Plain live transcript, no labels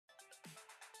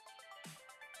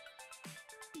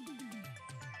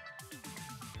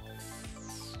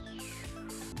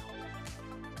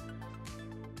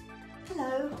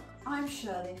Hello, I'm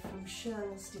Shirley from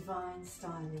Shirls Divine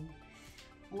Styling.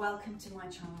 Welcome to my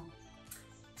channel.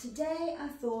 Today I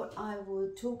thought I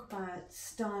would talk about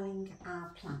styling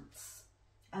our plants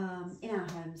in our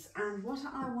homes, and what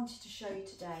I wanted to show you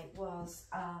today was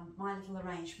my little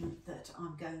arrangement that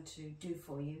I'm going to do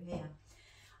for you here.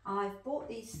 I've bought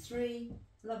these three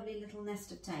lovely little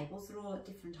nested tables. They're all at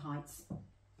different heights,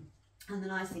 and the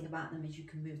nice thing about them is you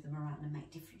can move them around and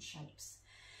make different shapes.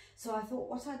 So I thought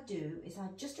what I'd do is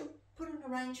I'd just put an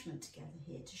arrangement together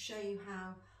here to show you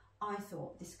how I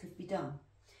thought this could be done.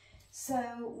 So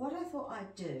what I thought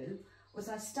I'd do was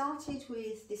I started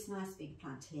with this nice big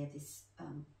plant here, this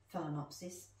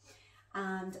Phalaenopsis,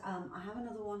 and I have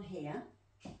another one here.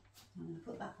 I'm going to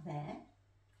put that there,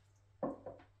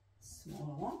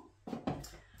 smaller one,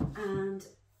 and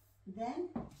then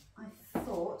I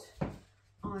thought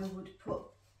I would put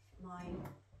my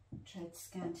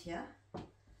Tradescantia.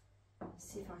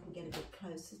 See if I can get a bit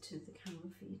closer to the camera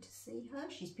for you to see her.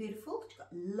 She's beautiful. She's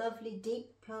got lovely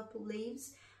deep purple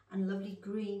leaves and lovely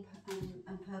green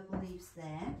and purple leaves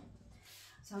there.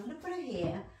 So I'm going to put her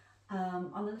here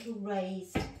on a little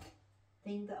raised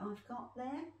thing that I've got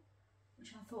there,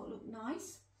 which I thought looked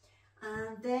nice.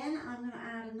 And then I'm going to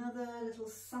add another little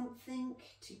something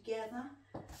together.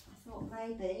 I thought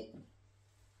maybe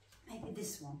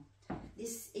this one.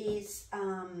 This is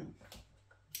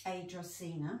a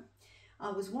Dracena. I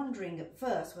was wondering at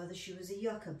first whether she was a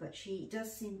yucca, but she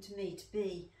does seem to me to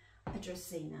be a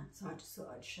Dracena, so I just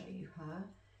thought I'd show you her.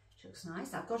 She looks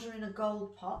nice. I've got her in a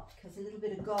gold pot because a little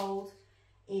bit of gold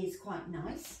is quite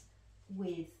nice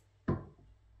with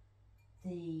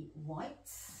the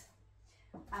whites.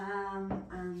 And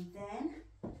then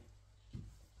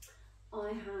I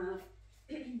have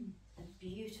a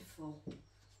beautiful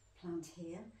plant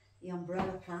here, the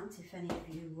umbrella plant, if any of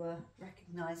you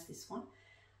recognise this one.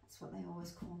 That's what they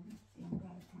always call them, the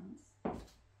umbrella plants.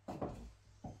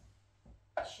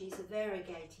 She's a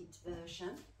variegated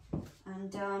version,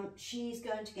 and she's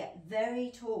going to get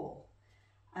very tall.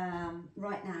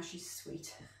 Right now she's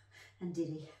sweet and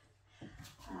diddy.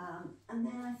 And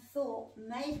then I thought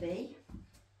maybe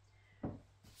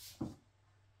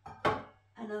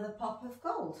another pop of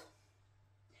gold.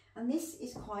 And this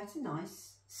is quite a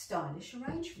nice, stylish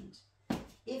arrangement,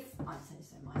 if I say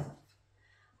so myself.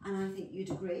 And I think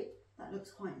you'd agree, that looks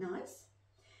quite nice.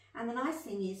 And the nice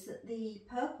thing is that the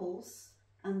purples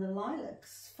and the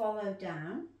lilacs follow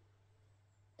down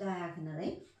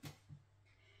diagonally.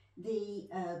 The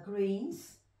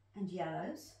greens and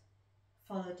yellows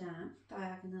follow down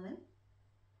diagonally.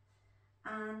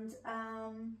 And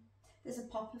there's a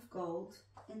pop of gold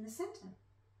in the centre.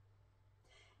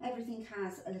 Everything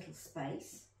has a little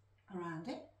space around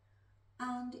it,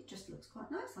 and it just looks quite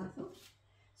nice, I thought.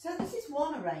 So this is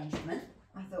one arrangement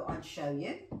I thought I'd show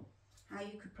you, how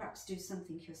you could perhaps do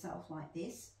something yourself like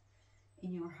this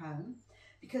in your home,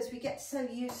 because we get so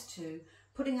used to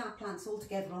putting our plants all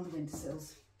together on the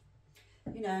windowsills,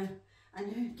 you know,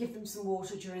 and give them some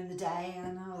water during the day,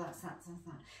 and oh, that's that.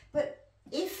 But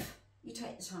if you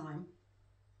take the time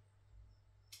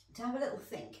to have a little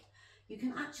think, you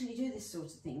can actually do this sort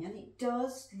of thing, and it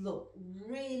does look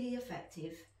really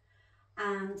effective.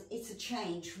 And it's a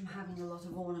change from having a lot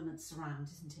of ornaments around,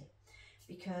 isn't it?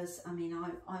 Because, I mean,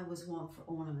 I was one for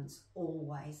ornaments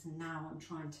always, and now I'm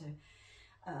trying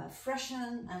to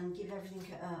freshen and give everything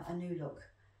a new look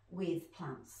with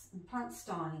plants. And plant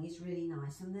styling is really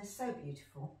nice, and they're so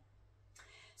beautiful.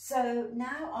 So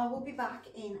now I will be back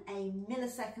in a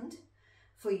millisecond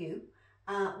for you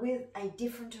with a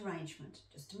different arrangement.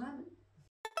 Just a moment.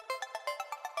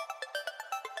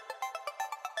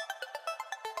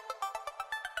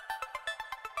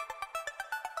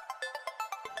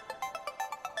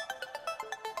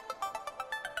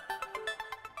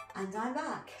 And I'm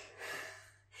back.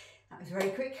 That was very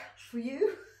quick for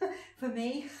you. For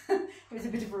me, it was a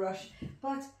bit of a rush.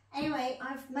 But anyway,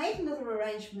 I've made another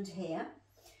arrangement here.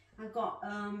 I've got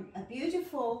a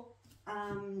beautiful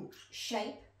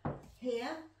shape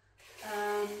here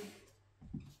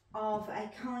of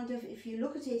a kind of, if you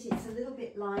look at it, it's a little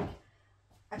bit like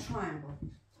a triangle.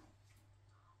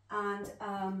 And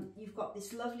you've got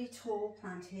this lovely tall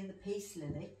plant here, the peace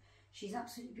lily. She's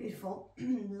absolutely beautiful,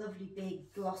 lovely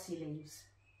big glossy leaves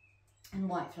and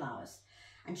white flowers,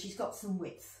 and she's got some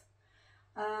width.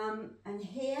 And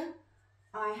here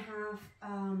I have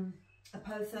a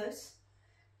pothos.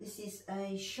 This is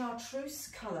a chartreuse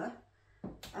colour,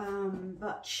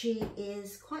 but she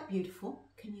is quite beautiful.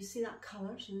 Can you see that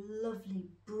colour? It's a lovely,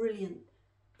 brilliant,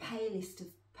 palest of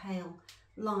pale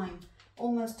lime,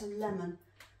 almost a lemon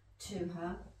to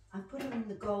her. I put her in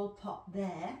the gold pot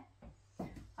there.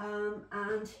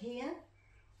 And here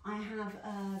I have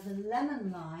the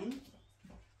lemon lime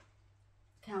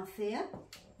Calthea.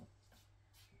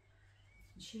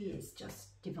 She is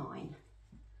just divine.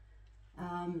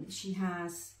 She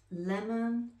has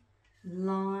lemon,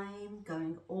 lime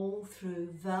going all through,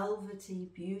 velvety,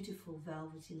 beautiful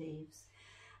velvety leaves,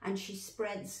 and she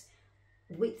spreads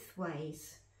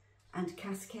widthways and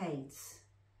cascades,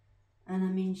 and I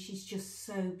mean she's just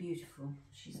so beautiful.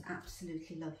 She's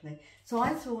absolutely lovely. So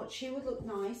I thought she would look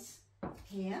nice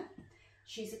here.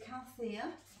 She's a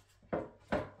Calthea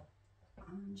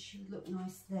and she would look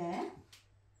nice there.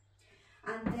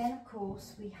 And then of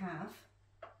course we have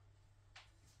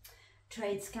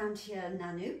Tradescantia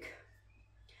Nanook,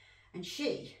 and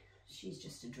she's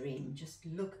just a dream. Just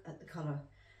look at the colour.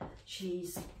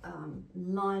 She's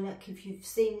lilac. If you've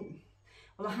seen,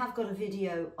 well, I have got a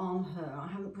video on her, I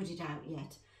haven't put it out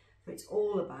yet, but it's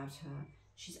all about her.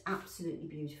 She's absolutely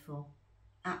beautiful,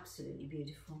 absolutely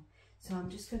beautiful. So I'm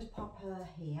just going to pop her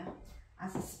here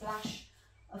as a splash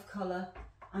of colour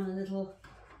and a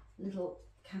little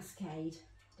cascade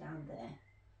down there,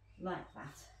 like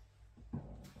that.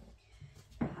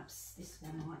 Perhaps this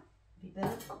one might be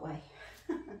better that way.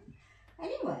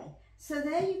 Anyway, so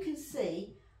there you can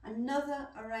see another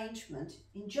arrangement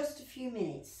in just a few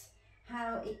minutes,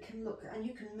 how it can look, and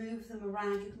you can move them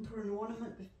around. You can put an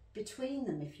ornament between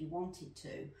them if you wanted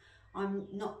to. I'm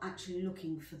not actually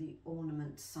looking for the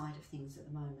ornament side of things at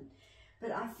the moment,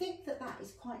 but I think that that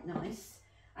is quite nice,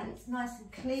 and it's nice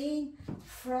and clean,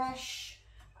 fresh.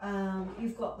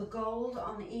 You've got the gold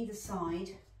on either side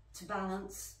to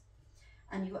balance,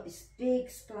 and you've got this big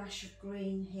splash of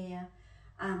green here,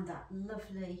 and that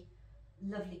lovely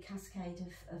cascade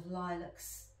of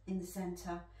lilacs in the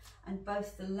centre, and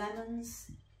both the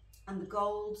lemons and the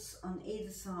golds on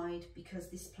either side, because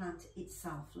this plant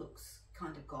itself looks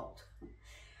kind of gold.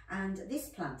 And this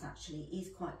plant actually is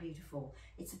quite beautiful.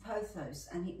 It's a pothos,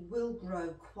 and it will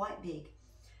grow quite big,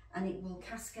 and it will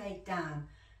cascade down.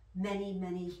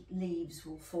 Many leaves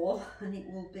will fall, and it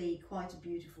will be quite a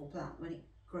beautiful plant when it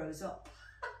grows up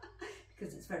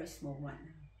because it's very small right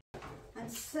now. And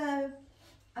so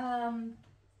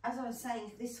as I was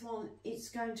saying, this one, it's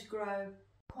going to grow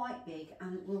quite big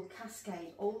and it will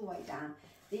cascade all the way down.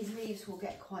 These leaves will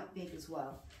get quite big as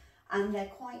well, and they're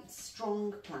quite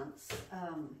strong plants.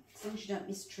 As long as you don't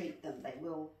mistreat them, they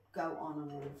will go on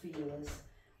and on for years.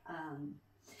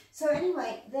 So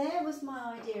anyway, there was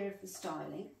my idea of the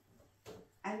styling,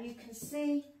 and you can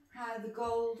see how the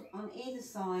gold on either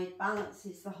side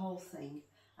balances the whole thing,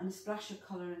 and a splash of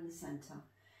colour in the centre.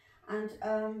 And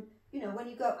you know, when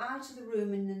you go out of the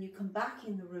room and then you come back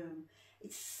in the room,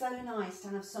 it's so nice to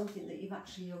have something that you've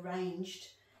actually arranged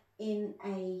in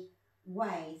a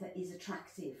way that is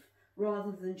attractive,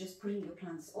 rather than just putting your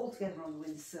plants all together on the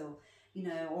windowsill, you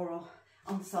know, or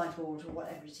on the sideboard or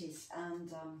whatever it is.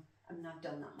 And I mean, I've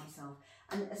done that myself,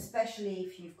 and especially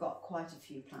if you've got quite a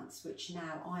few plants, which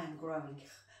now I am growing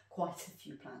quite a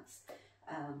few plants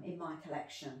in my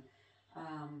collection.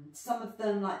 Some of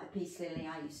them, like the peace lily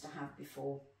I used to have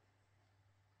before,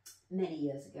 many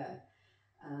years ago,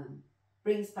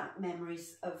 brings back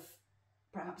memories of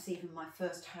perhaps even my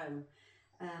first home.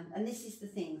 And this is the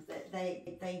thing, that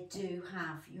they do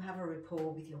have, you have a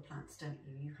rapport with your plants, don't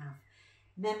you? You have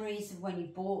memories of when you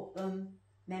bought them,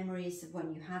 memories of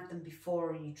when you had them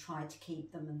before and you tried to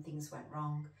keep them and things went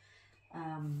wrong.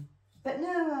 But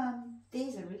no,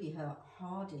 these are really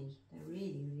hardy. They're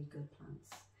really good plants.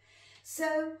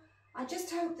 So I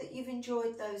just hope that you've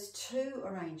enjoyed those two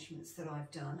arrangements that I've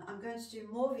done. I'm going to do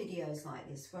more videos like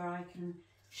this where I can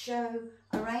show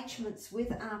arrangements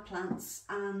with our plants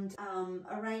and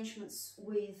arrangements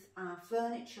with our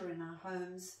furniture in our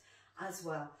homes as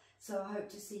well. So I hope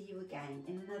to see you again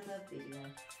in another video.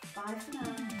 Bye for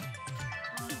now.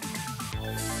 Bye.